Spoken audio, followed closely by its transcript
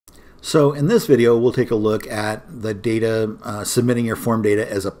So in this video, we'll take a look at the data, submitting your form data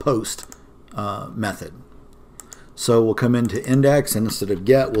as a post method. So we'll come into index, and instead of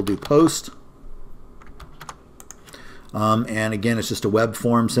get, we'll do post. And again, it's just a web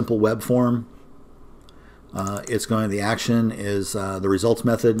form, simple web form. It's going to, the action is the results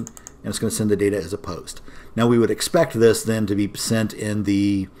method, and it's going to send the data as a post. Now we would expect this then to be sent in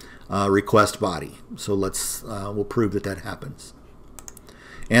the request body. So we'll prove that that happens.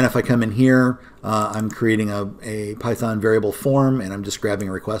 And if I come in here, I'm creating a Python variable form, and I'm just grabbing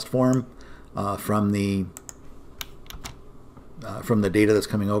a request form from the data that's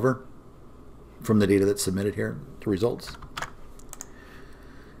coming over, from the data that's submitted here to results.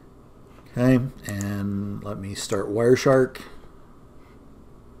 Okay, and let me start Wireshark.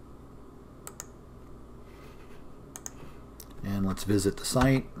 And let's visit the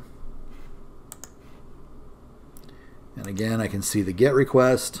site. And again, I can see the GET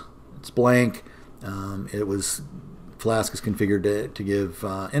request. It's blank. Flask is configured to give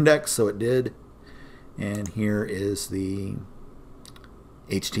index, so it did. And here is the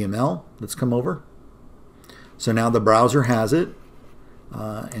HTML that's come over. So now the browser has it,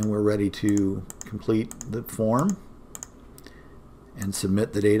 and we're ready to complete the form and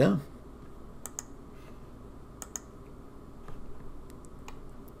submit the data.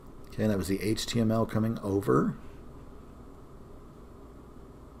 Okay, that was the HTML coming over.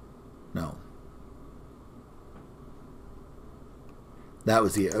 No. That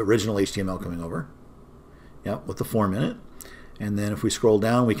was the original HTML coming over. Yep, with the form in it. And then if we scroll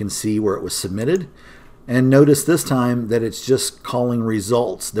down, we can see where it was submitted. And notice this time that it's just calling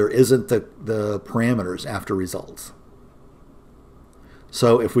results. There isn't the parameters after results.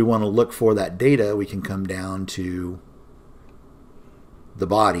 So if we want to look for that data, we can come down to the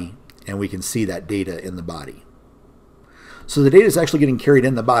body, and we can see that data in the body. So the data is actually getting carried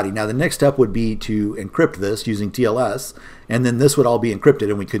in the body. Now the next step would be to encrypt this using TLS, and then this would all be encrypted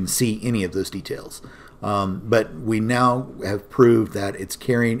and we couldn't see any of those details. But we now have proved that it's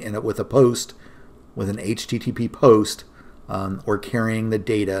carrying in it with a post, with an HTTP post, or carrying the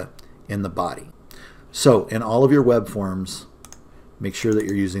data in the body. So in all of your web forms, make sure that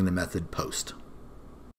you're using the method post.